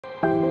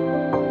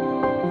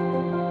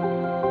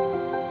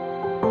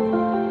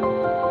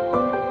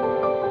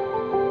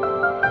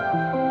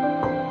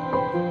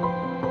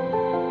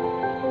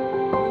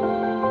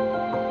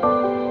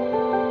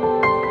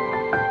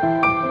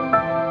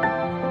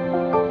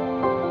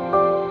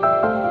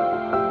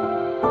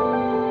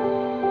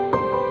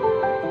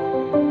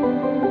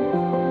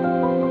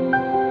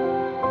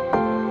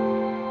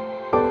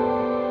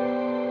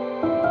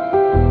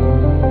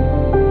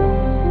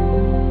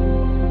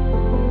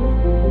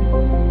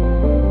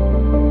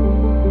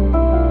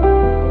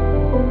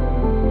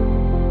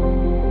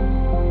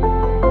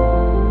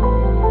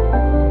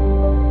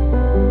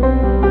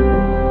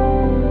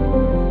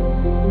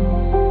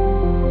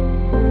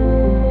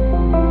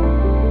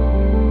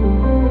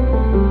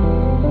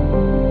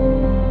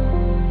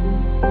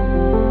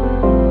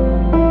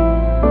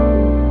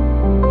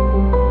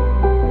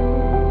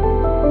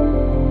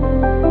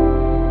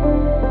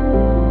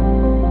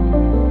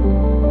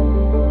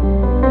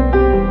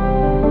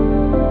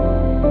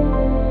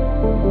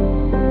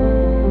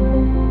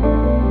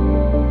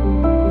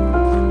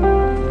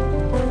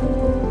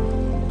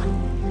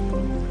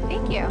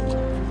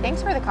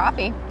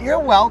coffee. You're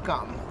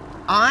welcome.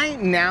 I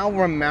now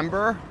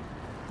remember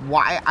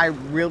why I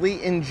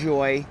really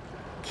enjoy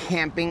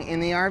camping in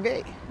the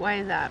RV. Why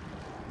is that?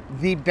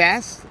 The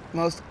best,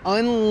 most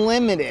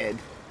unlimited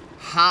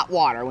hot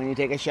water when you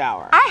take a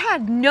shower. I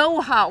had no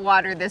hot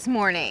water this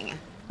morning.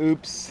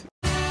 Oops.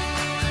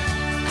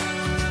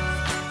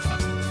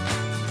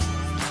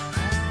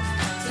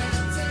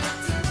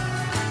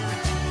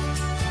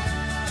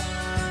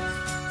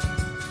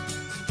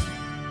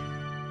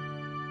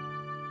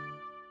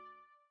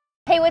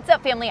 Hey, what's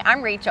up, family?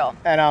 I'm Rachel.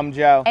 And I'm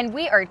Joe. And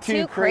we are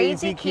Two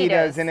Crazy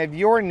Ketos. And if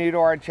you're new to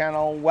our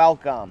channel,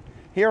 welcome.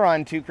 Here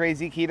on Two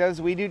Crazy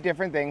Ketos, we do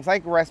different things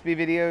like recipe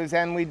videos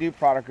and we do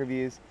product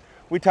reviews.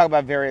 We talk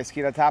about various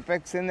keto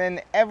topics, and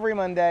then every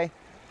Monday,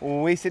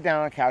 we sit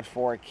down on the couch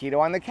for Keto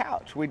on the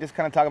Couch. We just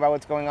kind of talk about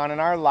what's going on in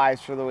our lives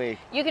for the week.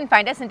 You can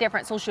find us in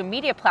different social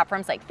media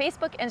platforms like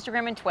Facebook,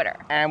 Instagram, and Twitter.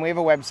 And we have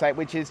a website,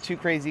 which is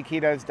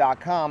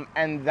twocrazyketos.com,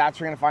 and that's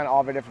where you're going to find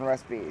all of our different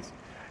recipes.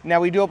 Now,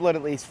 we do upload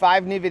at least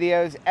 5 new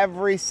videos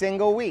every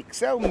single week,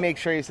 so make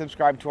sure you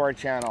subscribe to our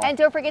channel. And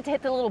don't forget to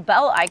hit the little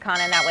bell icon,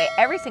 and that way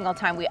every single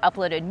time we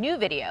upload a new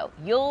video,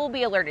 you'll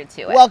be alerted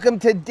to it. Welcome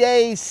to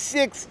day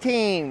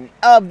 16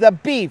 of the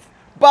Beef,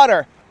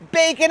 Butter,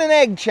 Bacon, and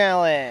Egg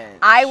Challenge.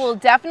 I will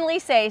definitely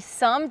say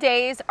some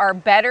days are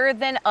better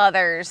than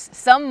others.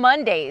 Some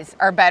Mondays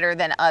are better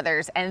than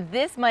others, and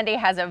this Monday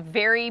has a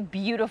very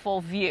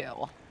beautiful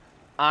view.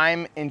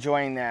 I'm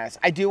enjoying this.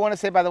 I do want to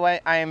say, by the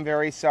way, I am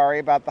very sorry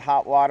about the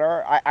hot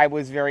water. I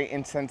was very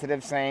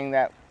insensitive saying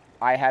that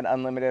I had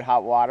unlimited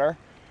hot water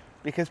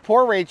because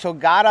poor Rachel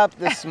got up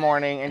this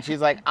morning and she's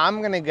like,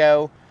 I'm going to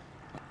go,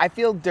 I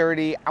feel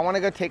dirty. I want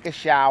to go take a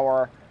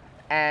shower.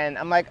 And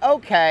I'm like,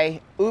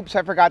 okay, oops,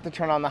 I forgot to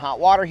turn on the hot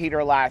water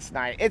heater last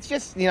night. It's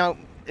just, you know,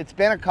 it's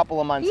been a couple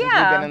of months since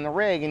we've been in the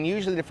rig. And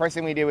usually the first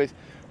thing we do is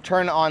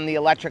turn on the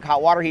electric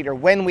hot water heater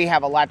when we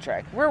have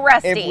electric. We're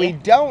rusty. If we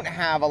don't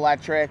have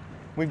electric,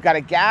 we've got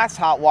a gas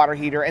hot water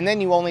heater, and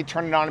then you only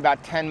turn it on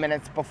about 10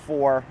 minutes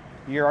before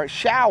your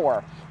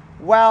shower.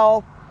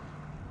 Well,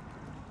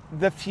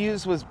 the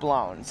fuse was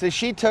blown. So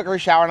she took her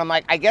shower, and I'm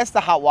like, I guess the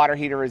hot water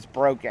heater is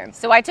broken.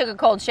 So I took a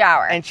cold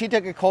shower. And she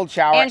took a cold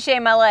shower. And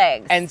shaved my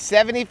legs. And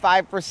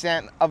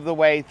 75% of the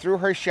way through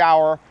her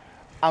shower,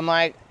 I'm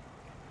like,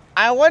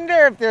 I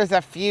wonder if there's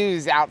a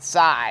fuse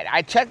outside.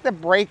 I checked the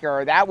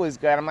breaker. That was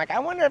good. I'm like, I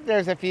wonder if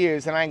there's a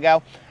fuse. And I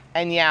go,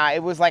 and yeah,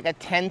 it was like a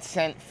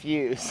 10-cent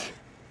fuse.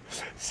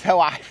 So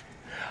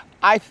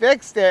I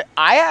fixed it.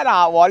 I had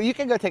hot water. You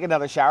can go take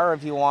another shower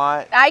if you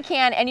want. I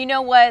can. And you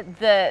know what?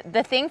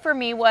 The thing for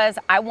me was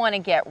I want to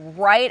get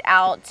right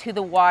out to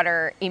the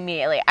water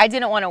immediately. I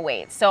didn't want to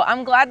wait. So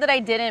I'm glad that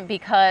I didn't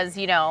because,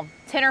 you know,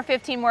 10 or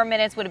 15 more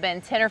minutes would have been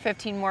 10 or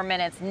 15 more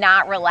minutes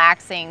not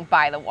relaxing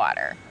by the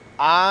water.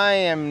 I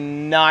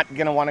am not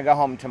going to want to go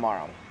home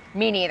tomorrow.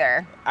 Me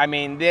neither. I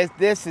mean,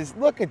 this is,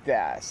 look at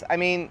this. I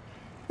mean,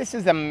 this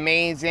is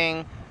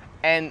amazing.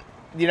 And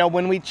you know,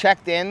 when we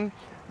checked in,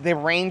 the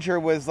ranger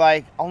was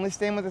like, only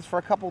staying with us for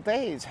a couple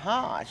days,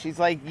 huh? She's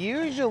like,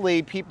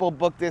 usually people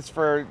book this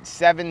for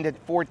 7 to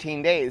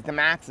 14 days. The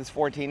max is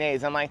 14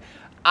 days. I'm like,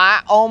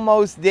 I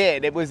almost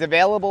did. It was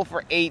available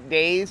for 8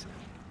 days.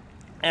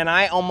 And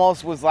I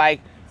almost was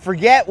like,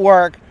 forget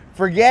work,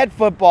 forget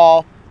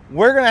football.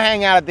 We're going to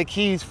hang out at the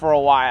Keys for a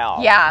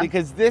while. Yeah.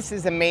 Because this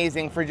is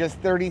amazing for just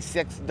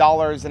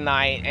 $36 a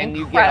night. And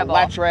Incredible. You get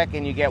electric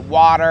and you get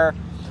water.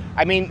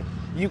 I mean,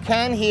 you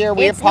can hear,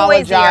 we it's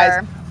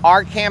apologize. Noisier.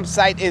 Our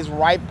campsite is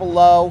right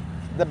below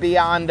the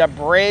Beyond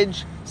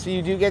Bridge, so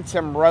you do get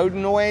some road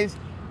noise,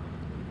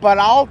 but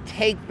I'll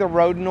take the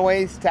road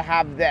noise to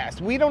have this.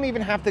 We don't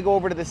even have to go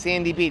over to the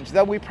sandy beach,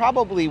 though we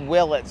probably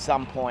will at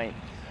some point.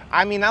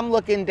 I mean, I'm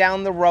looking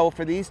down the row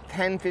for these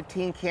 10,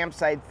 15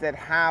 campsites that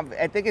have,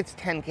 I think it's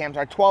 10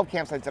 campsites, 12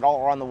 campsites that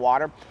all are on the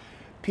water.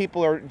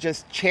 People are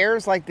just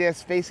chairs like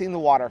this facing the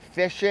water,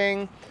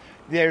 fishing.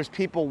 There's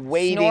people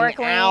wading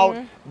Snorkeling.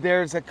 out.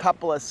 There's a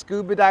couple of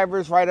scuba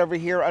divers right over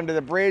here under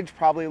the bridge,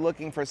 probably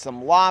looking for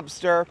some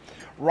lobster.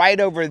 Right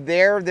over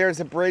there, there's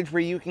a bridge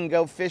where you can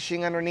go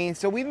fishing underneath.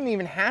 So we don't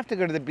even have to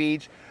go to the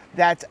beach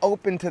that's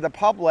open to the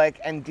public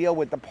and deal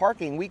with the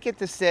parking. We get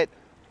to sit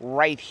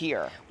right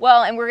here.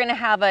 Well, and we're going to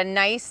have a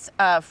nice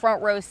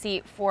front row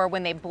seat for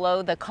when they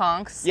blow the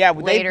conchs. Yeah,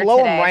 later they blow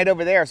today. them right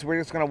over there. So we're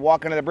just going to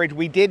walk under the bridge.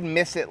 We did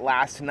miss it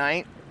last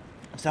night.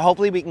 So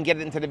hopefully we can get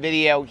it into the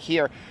video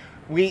here.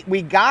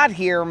 We got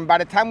here, and by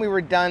the time we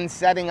were done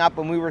setting up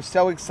and we were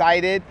so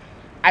excited,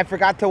 I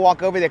forgot to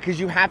walk over there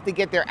because you have to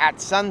get there at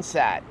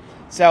sunset.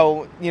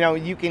 So, you know,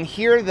 you can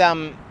hear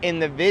them in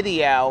the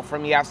video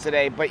from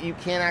yesterday, but you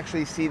can't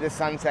actually see the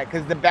sunset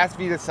because the best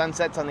view of the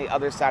sunset's on the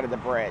other side of the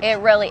bridge. It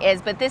really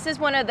is, but this is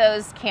one of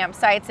those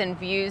campsites and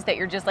views that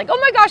you're just like, oh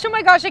my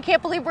gosh, I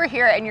can't believe we're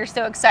here, and you're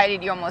so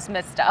excited you almost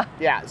missed stuff.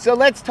 Yeah, so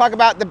let's talk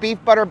about the beef,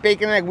 butter,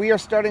 bacon, and egg. We are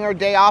starting our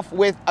day off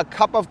with a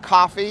cup of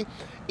coffee.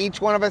 Each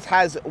one of us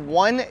has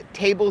 1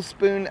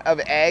 tablespoon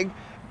of egg,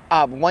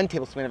 1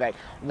 tablespoon of egg,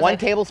 1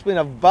 tablespoon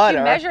of butter.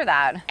 You measure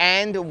that.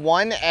 And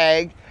 1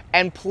 egg.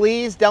 And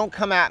please don't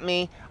come at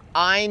me.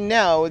 I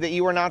know that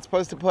you were not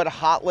supposed to put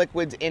hot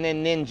liquids in a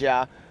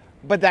Ninja,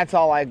 but that's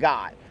all I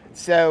got.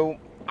 So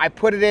I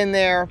put it in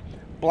there,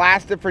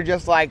 blasted for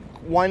just like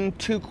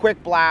 1-2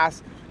 quick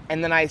blasts,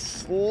 and then I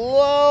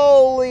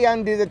slowly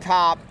undo the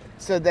top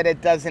so that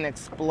it doesn't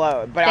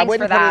explode. But I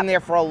wouldn't put it in there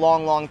for a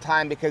long, long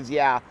time because,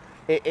 yeah,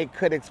 it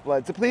could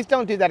explode. So please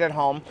don't do that at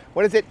home.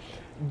 What is it?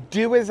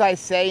 Do as I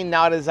say,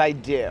 not as I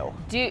do.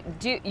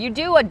 You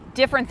do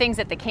different things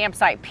at the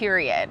campsite,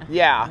 period.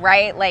 Yeah.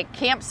 Right? Like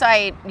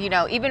campsite, you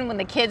know, even when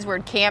the kids were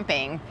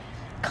camping,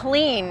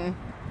 clean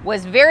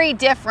was very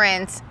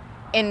different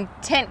in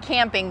tent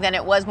camping than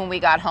it was when we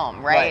got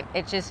home, right?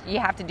 It's just, you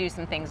have to do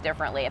some things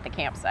differently at the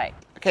campsite.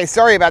 Okay,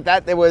 sorry about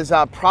that. There was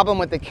a problem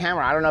with the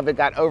camera. I don't know if it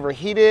got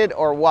overheated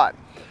or what.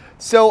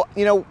 So,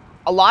 you know,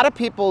 a lot of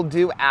people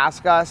do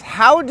ask us,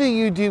 how do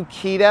you do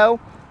keto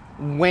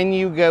when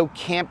you go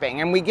camping?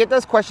 And we get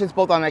those questions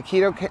both on our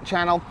keto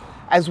channel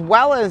as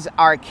well as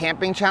our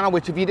camping channel,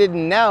 which if you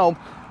didn't know,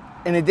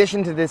 in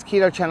addition to this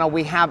keto channel,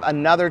 we have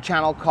another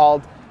channel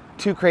called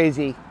Two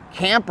Crazy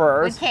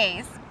Campers. With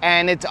Case.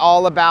 And it's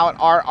all about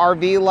our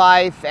RV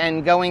life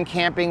and going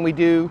camping. We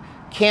do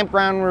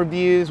campground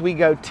reviews, we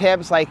go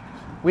tips, like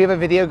we have a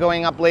video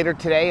going up later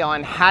today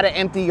on how to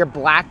empty your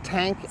black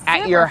tank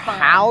at your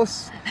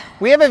house.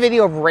 We have a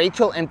video of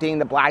Rachel emptying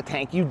the black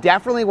tank. You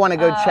definitely want to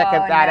go check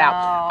that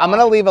out. I'm going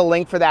to leave a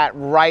link for that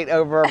right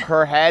over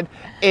her head.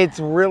 It's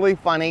really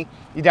funny.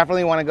 You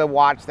definitely want to go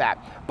watch that.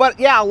 But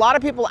yeah, a lot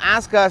of people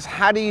ask us,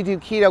 how do you do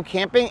keto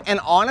camping? And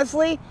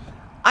honestly,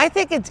 I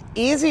think it's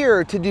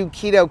easier to do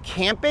keto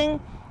camping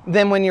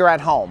than when you're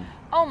at home.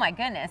 Oh my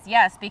goodness,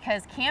 yes,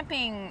 because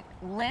camping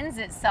lends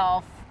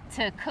itself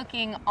to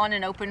cooking on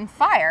an open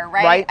fire,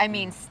 right? I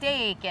mean,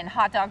 steak and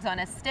hot dogs on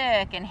a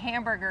stick and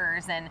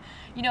hamburgers, and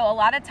you know, a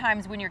lot of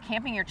times when you're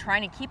camping, you're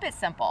trying to keep it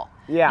simple.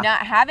 Yeah. Not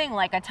having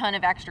like a ton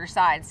of extra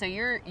sides. So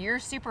you're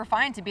super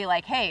fine to be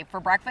like, hey, for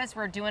breakfast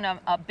we're doing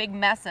a big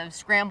mess of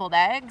scrambled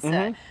eggs,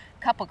 a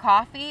cup of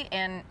coffee,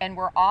 and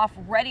we're off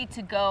ready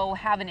to go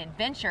have an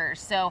adventure.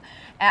 So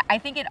I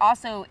think it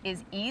also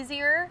is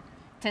easier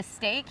to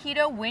stay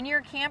keto when you're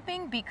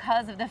camping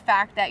because of the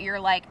fact that you're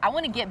like, I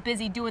want to get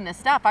busy doing this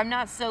stuff. I'm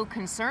not so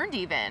concerned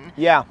even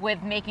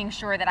with making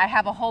sure that I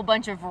have a whole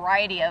bunch of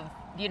variety of,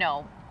 you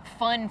know,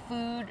 fun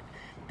food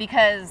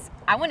because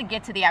I want to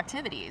get to the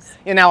activities.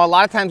 You know, a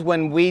lot of times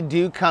when we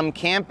do come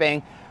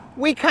camping,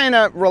 we kind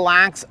of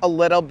relax a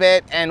little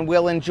bit and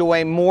we'll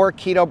enjoy more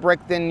keto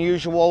brick than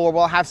usual, or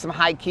we'll have some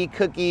high key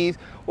cookies,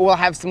 or we'll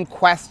have some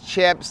Quest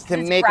chips to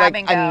make like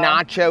a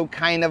nacho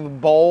kind of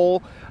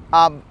bowl.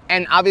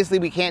 And obviously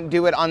we can't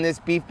do it on this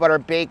beef, butter,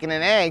 bacon,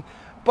 and egg,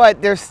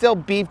 but there's still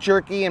beef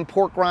jerky and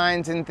pork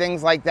rinds and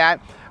things like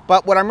that.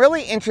 But what I'm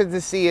really interested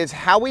to see is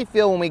how we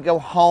feel when we go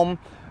home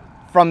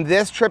from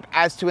this trip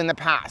as to in the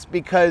past.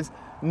 Because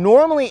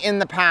normally in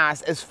the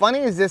past, as funny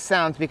as this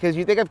sounds, because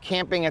you think of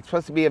camping, it's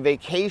supposed to be a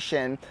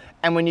vacation.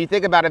 And when you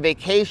think about a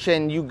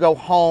vacation, you go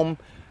home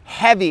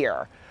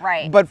heavier.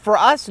 Right. But for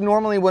us,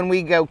 normally when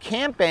we go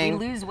camping,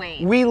 we lose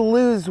weight. We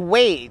lose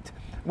weight,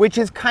 which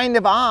is kind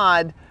of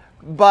odd.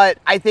 But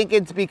I think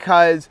it's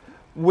because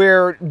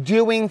we're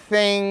doing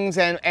things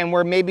and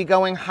we're maybe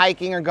going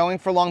hiking or going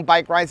for long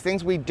bike rides,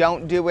 things we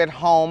don't do at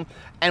home,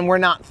 and we're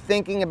not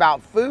thinking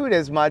about food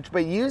as much.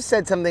 But you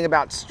said something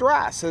about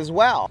stress as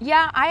well.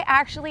 Yeah, I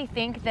actually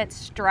think that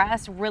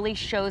stress really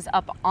shows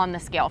up on the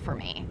scale for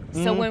me.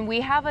 So when we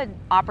have an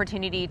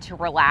opportunity to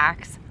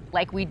relax,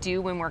 like we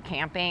do when we're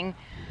camping,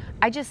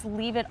 I just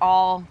leave it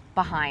all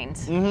behind.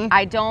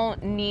 I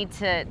don't need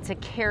to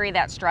carry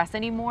that stress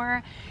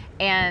anymore.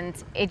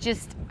 And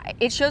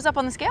it shows up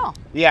on the scale.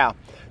 Yeah.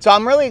 So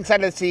I'm really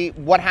excited to see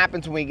what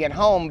happens when we get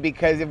home,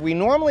 because if we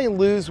normally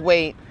lose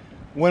weight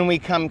when we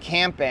come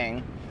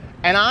camping,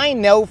 and I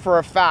know for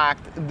a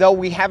fact, though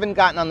we haven't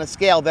gotten on the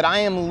scale, that I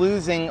am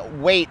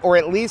losing weight, or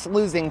at least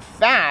losing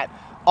fat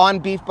on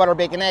beef, butter,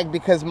 bacon, egg,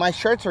 because my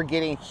shirts are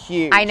getting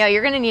huge. I know,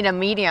 you're gonna need a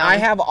medium. I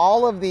have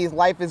all of these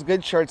Life is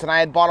Good shirts, and I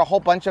had bought a whole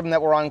bunch of them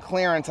that were on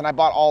clearance, and I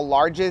bought all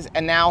larges,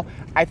 and now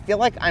I feel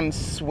like I'm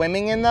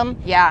swimming in them.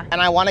 Yeah.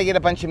 And I wanna get a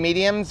bunch of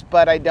mediums,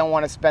 but I don't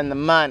wanna spend the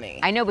money.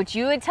 I know, but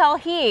you would tell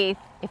Heath,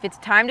 if it's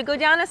time to go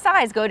down a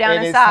size, go down a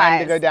size. It is time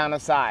to go down a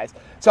size.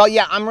 So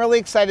yeah, I'm really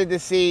excited to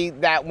see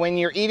that when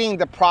you're eating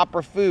the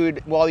proper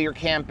food while you're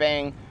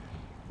camping,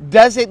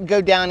 does it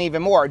go down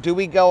even more? Do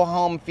we go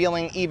home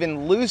feeling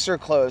even looser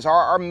clothes? Are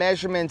our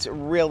measurements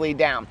really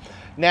down?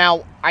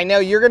 Now, I know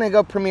you're gonna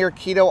go premiere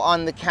keto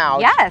on the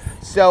couch. Yes.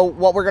 So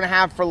what we're gonna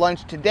have for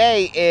lunch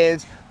today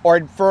is,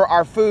 or for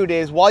our food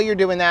is, while you're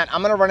doing that,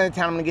 I'm gonna run into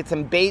town, I'm gonna get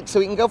some bait so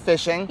we can go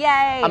fishing. Yay.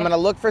 I'm gonna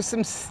look for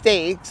some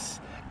steaks,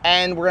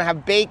 and we're gonna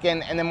have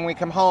bacon, and then when we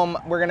come home,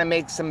 we're gonna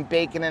make some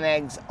bacon and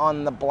eggs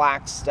on the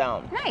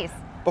Blackstone. Nice.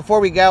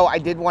 Before we go, I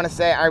did want to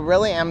say I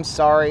really am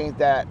sorry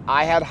that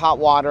I had hot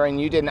water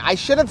and you didn't. I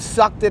should have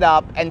sucked it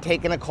up and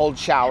taken a cold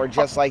shower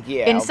just like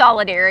you. In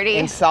solidarity.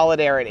 In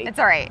solidarity. It's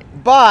all right.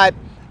 But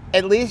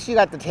at least you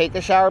got to take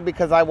a shower,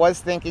 because I was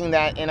thinking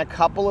that in a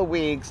couple of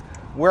weeks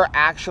we're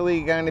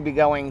actually going to be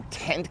going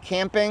tent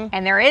camping.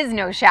 And there is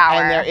no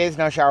shower. And there is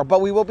no shower,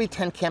 but we will be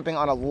tent camping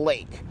on a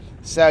lake.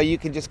 So you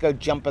can just go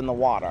jump in the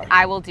water.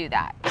 I will do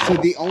that. So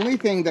the only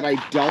thing that I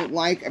don't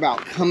like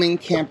about coming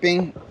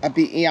camping at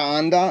BBBE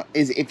Anda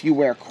is if you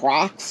wear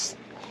Crocs,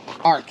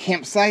 our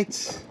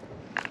campsites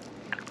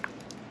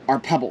are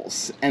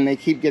pebbles and they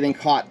keep getting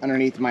caught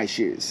underneath my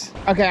shoes.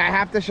 Okay, I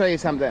have to show you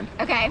something.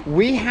 Okay.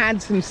 We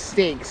had some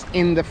steaks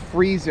in the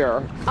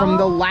freezer from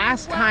the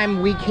last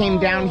time we came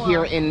down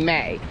here in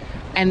May,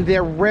 and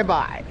they're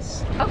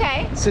ribeyes.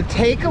 Okay. So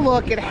take a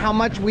look at how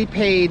much we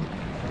paid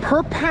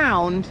per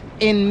pound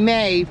in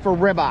May for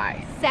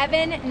ribeye.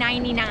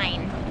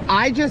 $7.99.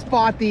 I just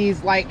bought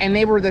these, and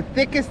they were the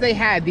thickest they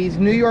had, these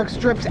New York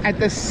strips at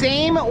the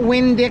same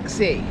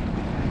Winn-Dixie.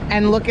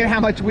 And look at how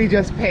much we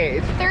just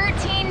paid.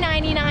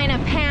 $13.99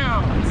 a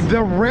pound. The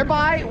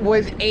ribeye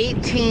was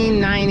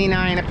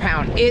 $18.99 a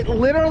pound. It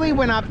literally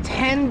went up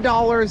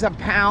 $10 a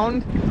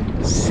pound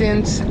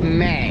since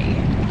May.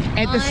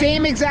 At the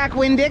same exact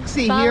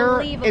Winn-Dixie here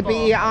at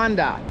BBBE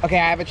Anda. Okay,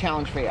 I have a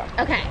challenge for you.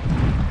 Okay.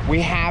 We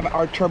have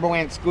our Turbo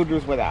Ant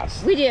scooters with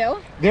us. We do.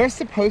 They're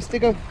supposed to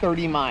go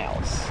 30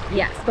 miles.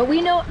 Yes, but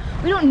we don't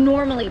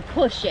normally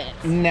push it.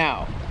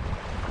 No.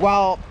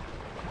 Well,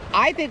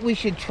 I think we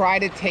should try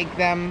to take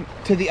them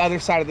to the other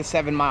side of the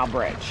 7 Mile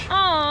Bridge.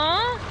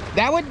 Aww.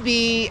 That would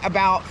be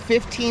about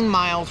 15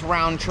 miles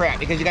round trip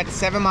because you got the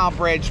 7 Mile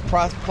Bridge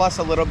plus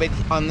a little bit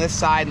on this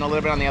side and a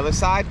little bit on the other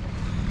side.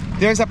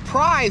 There's a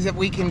prize if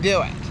we can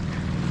do it.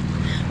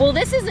 Well,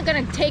 this isn't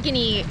gonna take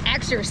any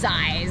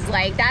exercise.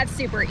 That's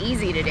super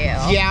easy to do.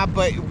 Yeah,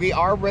 but we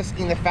are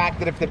risking the fact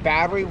that if the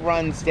battery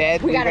runs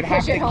dead, we would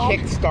have to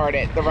kickstart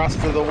it the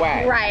rest of the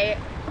way. Right.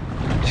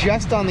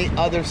 Just on the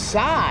other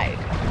side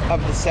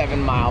of the 7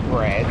 Mile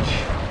Bridge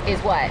is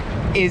what?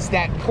 Is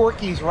that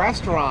Porky's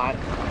restaurant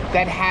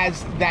that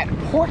has that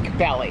pork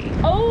belly.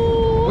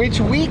 Oh! Which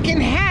we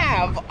can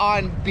have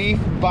on beef,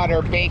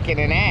 butter, bacon,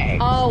 and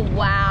eggs. Oh,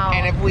 wow.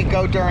 And if we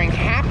go during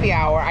happy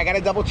hour, I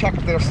gotta double check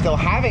if they're still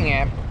having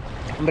it,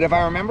 but if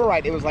I remember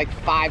right, it was like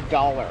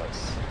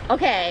 $5.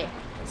 Okay.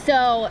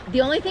 So the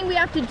only thing we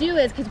have to do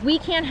is, because we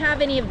can't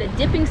have any of the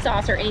dipping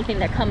sauce or anything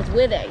that comes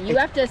with it, you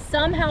have to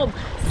somehow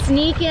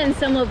sneak in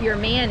some of your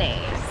mayonnaise.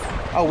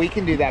 Oh, we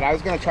can do that. I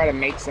was gonna try to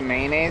make some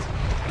mayonnaise.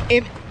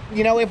 If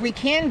we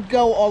can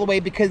go all the way,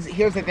 because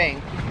here's the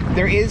thing,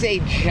 there is a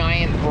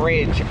giant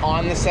bridge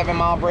on the 7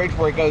 Mile Bridge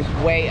where it goes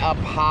way up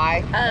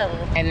high.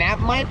 Oh. And that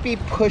might be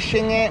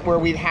pushing it where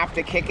we'd have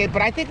to kick it,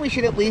 but I think we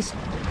should at least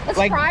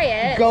try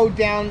it. Go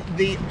down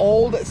the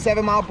old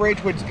 7 Mile Bridge,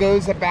 which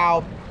goes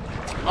about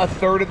a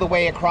third of the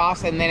way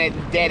across, and then it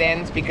dead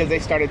ends because they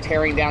started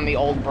tearing down the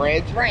old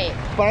bridge. Right.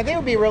 But I think it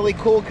would be really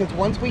cool because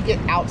once we get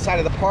outside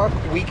of the park,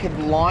 we could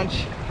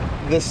launch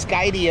the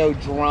Skydio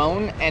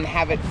drone and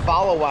have it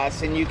follow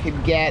us, and you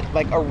could get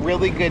a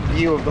really good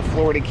view of the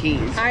Florida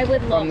Keys. I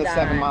would love from the that.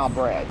 7 Mile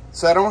Bridge.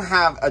 So I don't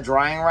have a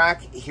drying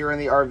rack here in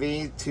the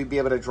RV to be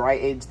able to dry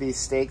age these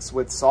steaks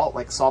with salt,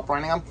 salt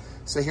brining them.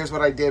 So here's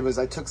what I did was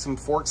I took some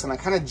forks and I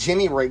kind of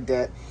jimmy rigged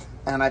it,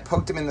 and I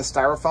poked them in the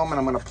styrofoam, and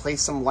I'm gonna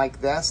place them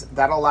like this.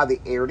 That'll allow the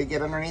air to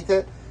get underneath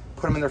it.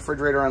 Put them in the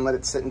refrigerator and let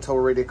it sit until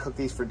we're ready to cook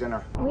these for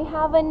dinner. We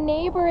have a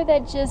neighbor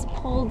that just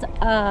pulled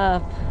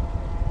up.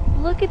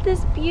 Look at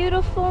this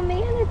beautiful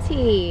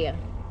manatee.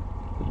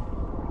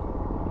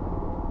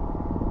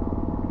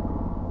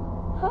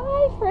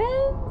 Hi,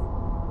 friends.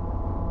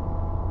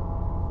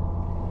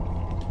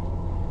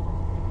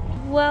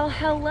 Well,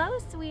 hello,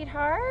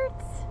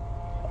 sweethearts.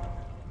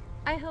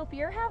 I hope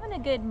you're having a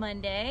good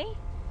Monday.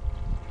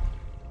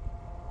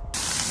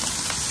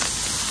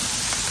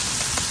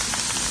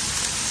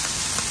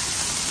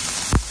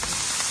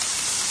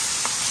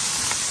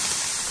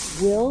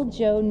 Will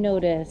Joe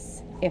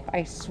notice if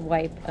I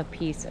swipe a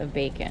piece of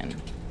bacon?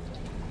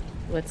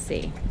 Let's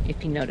see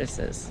if he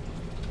notices.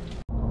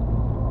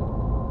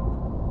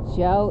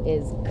 Joe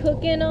is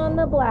cooking on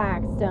the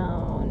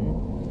Blackstone.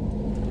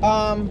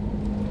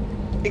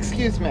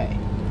 Excuse me.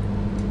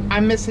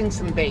 I'm missing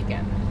some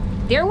bacon.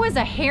 There was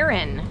a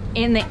heron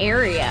in the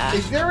area.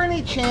 Is there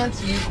any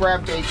chance you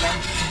grab bacon?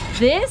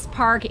 This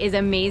park is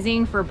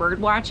amazing for bird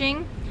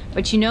watching,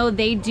 but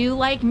they do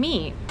like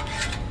meat.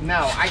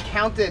 No, I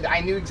counted.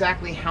 I knew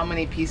exactly how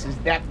many pieces.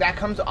 That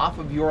comes off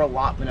of your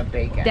allotment of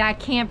bacon. That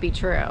can't be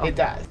true. It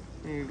does.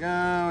 There you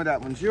go. That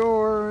one's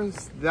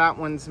yours. That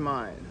one's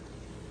mine.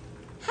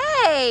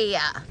 Hey,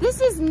 this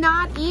is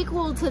not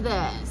equal to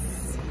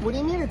this. What do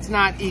you mean it's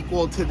not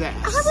equal to this?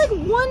 I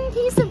have one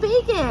piece of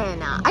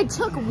bacon. I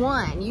took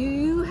one.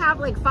 You have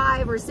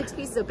 5 or 6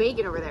 pieces of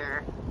bacon over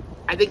there.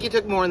 I think you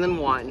took more than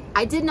one.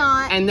 I did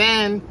not. And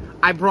then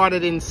I brought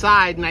it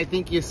inside, and I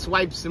think you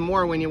swiped some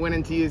more when you went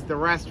in to use the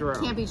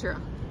restroom. Can't be true.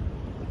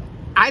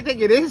 I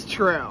think it is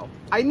true.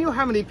 I knew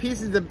how many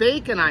pieces of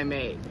bacon I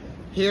made.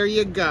 Here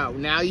you go.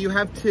 Now you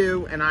have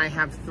 2, and I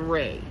have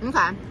 3.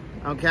 Okay.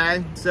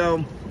 Okay?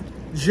 So,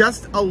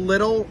 just a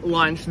little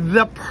lunch.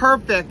 The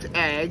perfect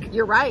egg.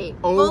 You're right.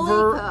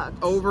 Over, fully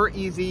cooked. over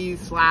easy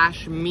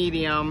 /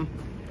 medium,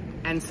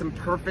 and some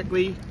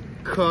perfectly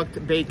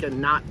cooked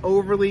bacon. Not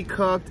overly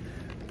cooked,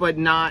 but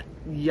not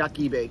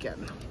yucky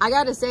bacon. I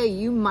gotta say,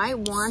 you might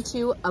want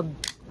to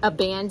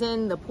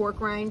abandon the pork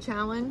rind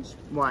challenge.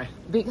 Why?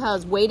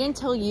 Because wait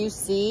until you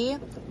see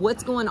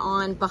what's going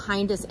on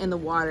behind us in the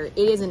water. It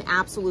is an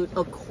absolute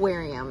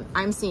aquarium.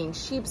 I'm seeing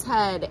sheep's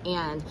head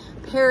and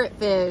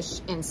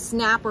parrotfish and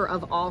snapper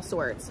of all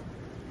sorts.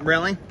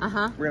 Really?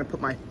 Uh-huh. We're gonna put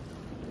my...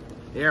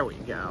 There we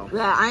go.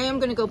 Yeah, I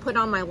am gonna go put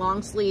on my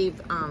long sleeve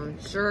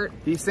shirt.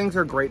 These things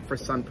are great for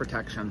sun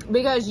protection.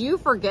 Because you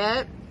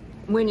forget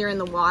when you're in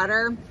the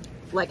water,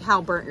 like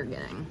how burnt you're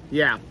getting.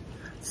 Yeah.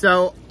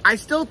 So I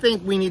still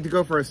think we need to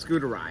go for a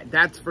scooter ride.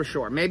 That's for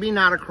sure. Maybe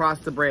not across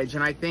the bridge.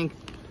 And I think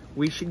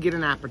we should get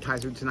an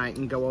appetizer tonight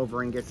and go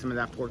over and get some of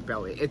that pork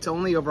belly. It's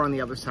only over on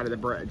the other side of the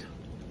bridge.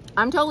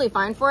 I'm totally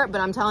fine for it,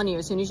 but I'm telling you,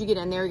 as soon as you get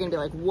in there, you're gonna be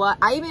like, what?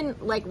 I even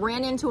like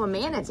ran into a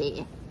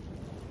manatee.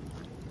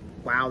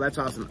 Wow, that's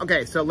awesome.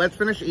 Okay, so let's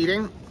finish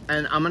eating,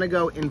 and I'm gonna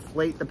go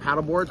inflate the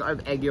paddle boards. I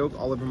have egg yolk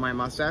all over my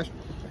mustache.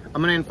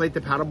 I'm gonna inflate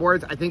the paddle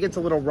boards. I think it's a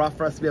little rough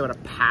for us to be able to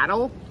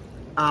paddle,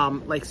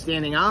 like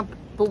standing up,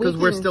 because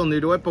we're still new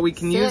to it, but we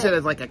can use it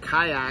as like a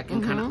kayak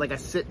and kind of like a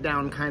sit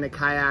down kind of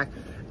kayak,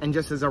 and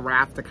just as a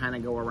raft to kind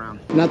of go around.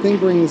 Nothing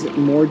brings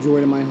more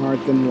joy to my heart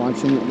than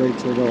watching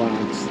Rachel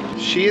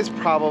relax. She is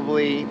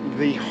probably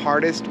the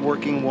hardest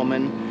working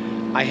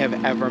woman I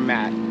have ever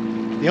met.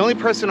 The only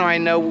person who I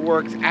know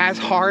works as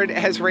hard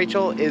as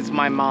Rachel is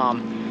my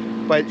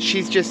mom, but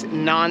she's just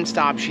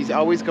nonstop. She's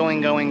always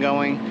going.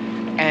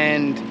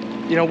 And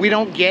you know, we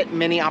don't get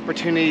many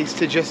opportunities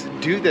to just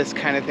do this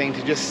kind of thing,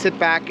 to just sit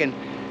back and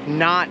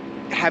not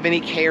have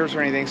any cares or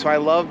anything. So I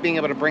love being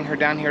able to bring her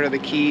down here to the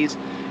Keys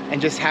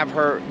and just have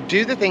her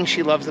do the thing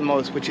she loves the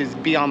most, which is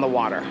be on the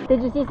water.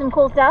 Did you see some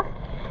cool stuff?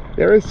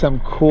 There is some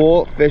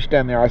cool fish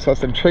down there. I saw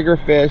some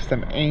triggerfish,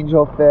 some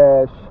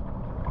angelfish.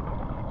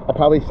 I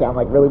probably sound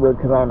like really weird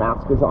because my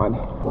mask is on.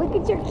 Look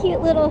at your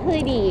cute little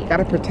hoodie.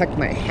 Gotta protect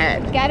my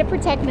head. Gotta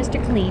protect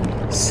Mr. Clean.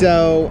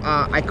 So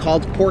I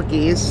called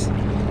Porky's,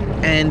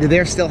 and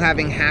they're still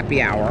having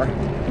happy hour.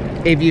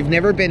 If you've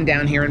never been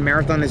down here in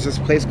Marathon, there's this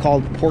place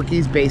called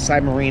Porky's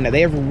Bayside Marina.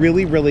 They have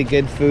really, really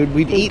good food.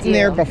 We've eaten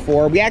there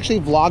before. We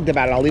actually vlogged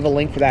about it. I'll leave a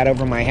link for that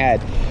over my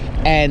head.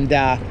 And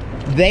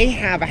they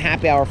have a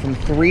happy hour from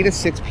 3 to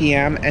 6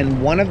 p.m.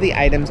 and one of the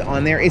items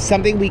on there is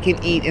something we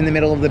can eat in the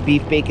middle of the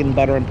beef, bacon,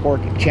 butter, and pork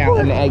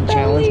challenge, and egg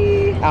challenge.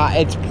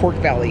 It's pork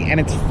belly, and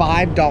it's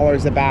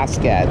 $5 a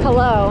basket.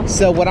 Hello.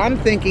 So what I'm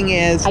thinking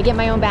is... I get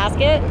my own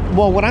basket?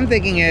 Well, what I'm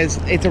thinking is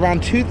it's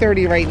around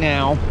 2:30 right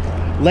now.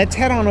 Let's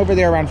head on over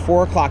there around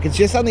 4 o'clock. It's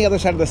just on the other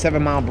side of the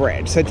 7 Mile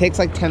Bridge, so it takes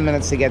like 10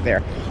 minutes to get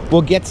there.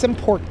 We'll get some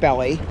pork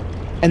belly,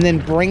 and then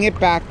bring it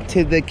back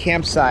to the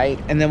campsite,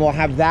 and then we'll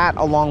have that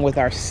along with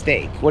our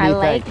steak. What do you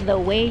think? I like the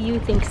way you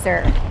think,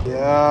 sir.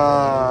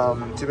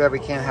 Yum. Too bad we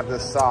can't have the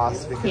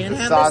sauce, because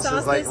the sauce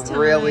is like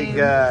really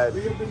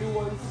good.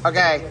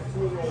 Okay.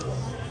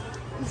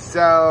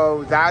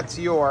 So that's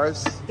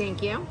yours.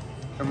 Thank you.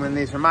 And then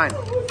these are mine.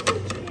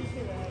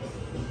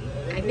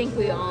 I think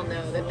we all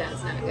know that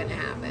that's not going to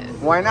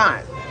happen. Why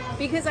not?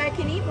 Because I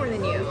can eat more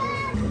than you.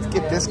 Let's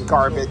get this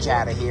garbage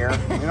out of here.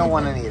 We don't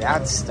want any of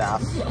that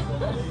stuff.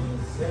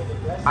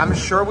 I'm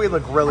sure we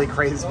look really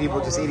crazy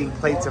people just eating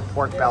plates of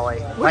pork belly.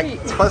 Like,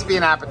 it's supposed to be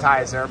an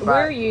appetizer, but...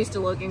 We're used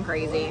to looking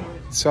crazy.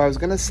 So I was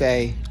going to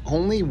say,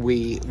 only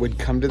we would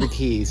come to the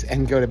Keys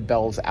and go to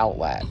Bell's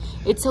Outlet.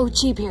 It's so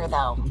cheap here,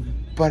 though.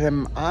 But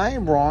am I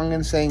wrong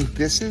in saying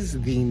this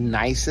is the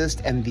nicest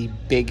and the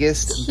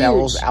biggest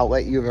Bell's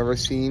Outlet you've ever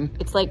seen?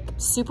 It's like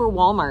super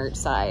Walmart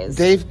size.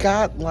 They've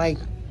got like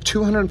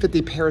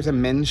 250 pairs of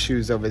men's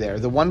shoes over there.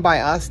 The one by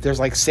us, there's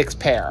like 6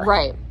 pair.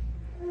 Right.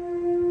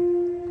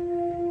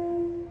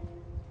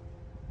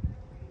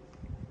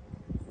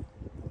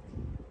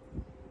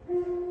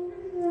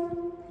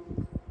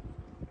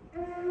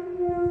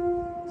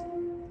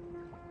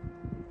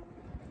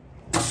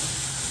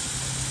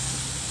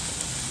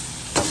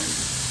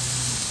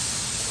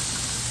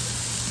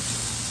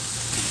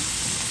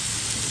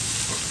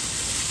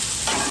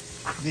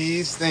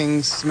 These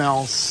things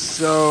smell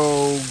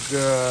so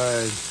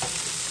good.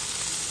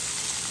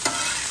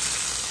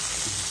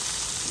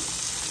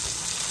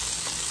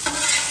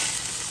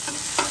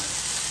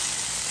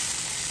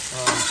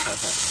 Oh,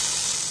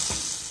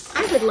 perfect.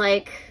 I would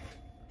like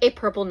a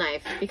purple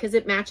knife because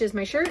it matches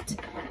my shirt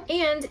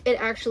and it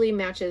actually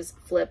matches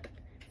Flip.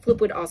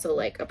 Flip would also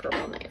like a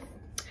purple knife.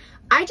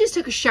 I just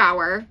took a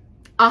shower,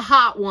 a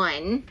hot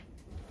one.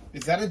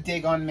 Is that a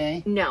dig on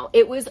me? No,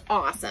 it was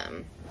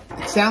awesome.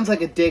 It sounds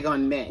like a dig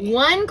on me.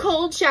 One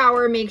cold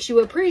shower makes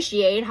you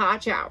appreciate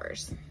hot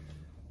showers.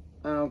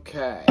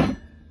 Okay.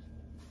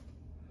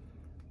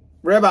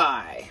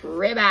 Ribeye.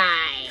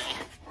 Ribeye.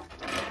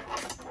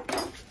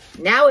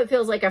 Now it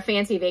feels like a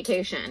fancy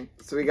vacation.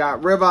 So we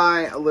got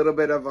ribeye, a little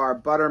bit of our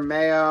butter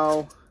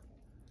mayo.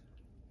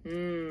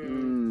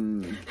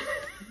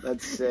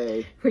 Let's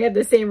see. We had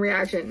the same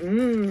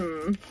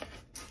reaction.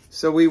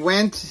 So we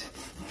went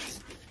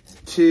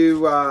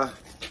to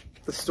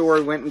the store,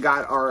 we went and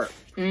got our...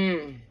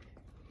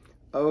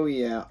 Oh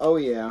yeah, oh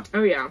yeah.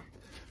 Oh yeah.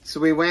 So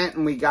we went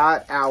and we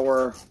got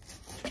our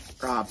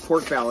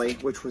pork belly,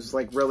 which was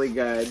like really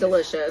good.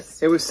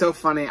 Delicious. It was so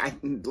funny.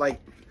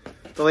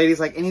 The lady's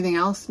like, anything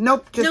else?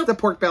 Nope, just the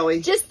pork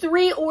belly. Just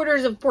 3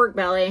 orders of pork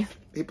belly.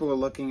 People are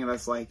looking at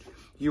us like,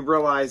 you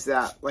realize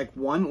that like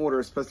 1 order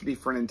is supposed to be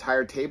for an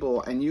entire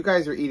table, and you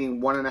guys are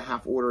eating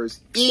 1.5 orders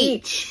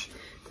each.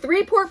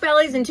 3 pork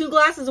bellies and 2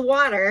 glasses of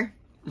water.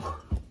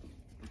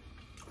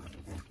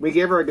 We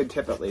gave her a good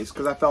tip at least,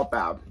 because I felt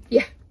bad.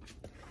 Yeah.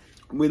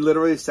 We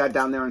literally sat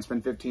down there and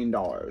spent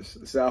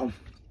 $15. So,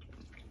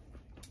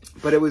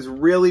 but it was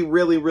really,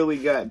 really, really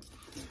good.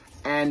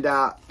 And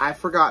I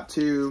forgot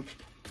to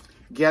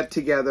get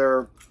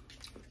together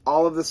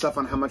all of the stuff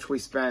on how much we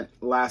spent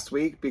last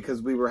week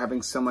because we were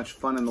having so much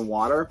fun in the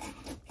water.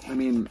 I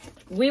mean,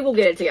 we will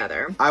get it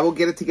together. I will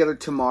get it together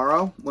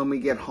tomorrow when we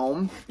get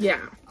home. Yeah.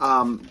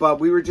 But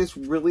we were just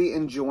really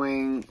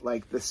enjoying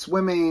like the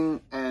swimming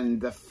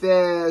and the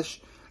fish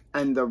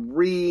and the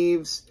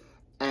reefs,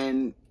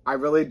 and I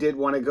really did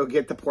want to go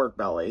get the pork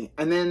belly.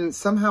 And then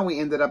somehow we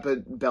ended up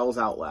at Bell's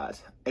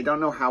Outlet. I don't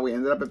know how we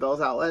ended up at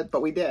Bell's Outlet,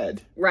 but we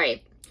did.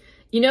 Right.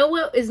 You know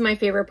what is my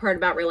favorite part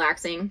about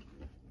relaxing?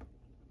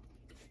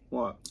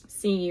 What?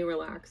 Seeing you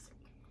relax.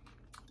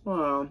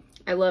 Well,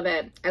 I love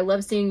it. I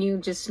love seeing you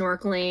just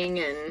snorkeling,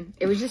 and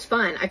it was just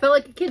fun. I felt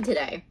like a kid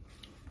today.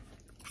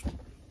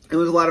 it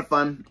was a lot of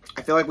fun.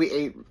 I feel like we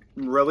ate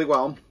really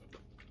well.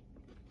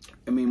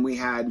 I mean, we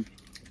had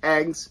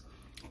eggs,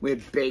 we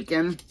had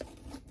bacon,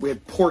 we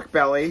had pork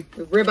belly.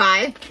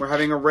 Ribeye. We're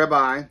having a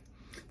ribeye.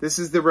 This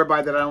is the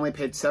ribeye that I only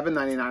paid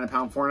 $7.99 a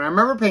pound for. And I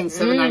remember paying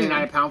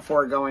 $7.99 a pound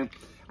for it going,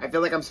 I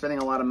feel like I'm spending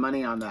a lot of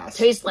money on this.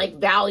 Tastes like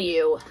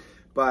value.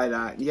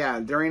 But yeah,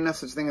 there ain't no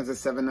such thing as a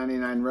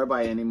 $7.99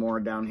 ribeye anymore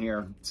down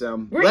here.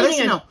 So We're let us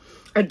eating know.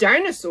 A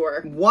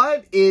dinosaur.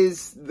 What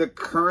is the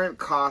current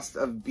cost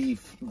of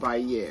beef by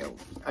you?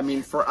 I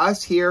mean, for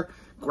us here,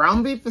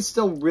 ground beef is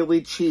still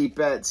really cheap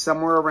at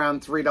somewhere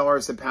around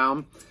 $3 a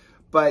pound.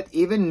 But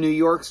even New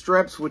York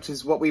strips, which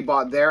is what we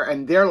bought there,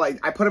 and they're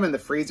like, I put them in the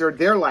freezer,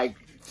 they're like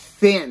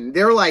thin.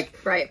 They're like,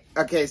 right.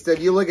 Okay, so if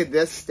you look at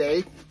this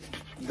steak,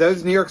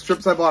 those New York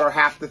strips I bought are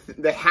half the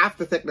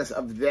thickness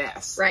of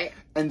this. Right.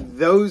 And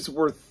those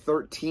were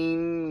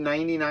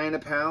 $13.99 a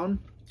pound.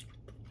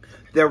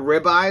 Their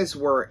ribeyes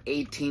were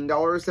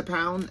 $18 a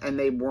pound, and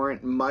they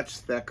weren't much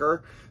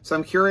thicker. So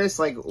I'm curious,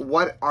 like,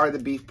 what are the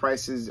beef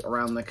prices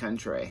around the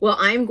country? Well,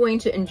 I'm going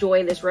to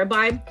enjoy this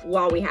ribeye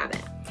while we have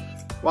it.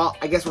 Well,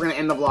 I guess we're going to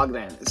end the vlog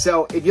then.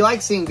 So if you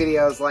like seeing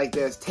videos like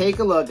this, take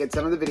a look at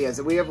some of the videos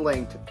that we have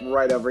linked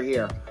right over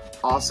here.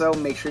 Also,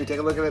 make sure you take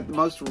a look at the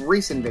most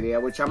recent video,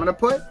 which I'm going to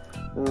put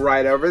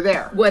right over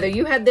there. Whether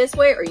you head this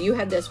way or you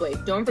head this way,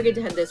 don't forget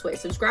to head this way.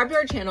 Subscribe to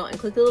our channel and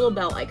click the little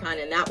bell icon,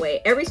 and that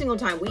way, every single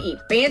time we eat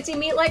fancy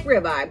meat like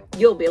ribeye,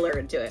 you'll be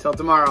alerted to it. Till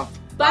tomorrow.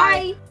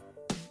 Bye.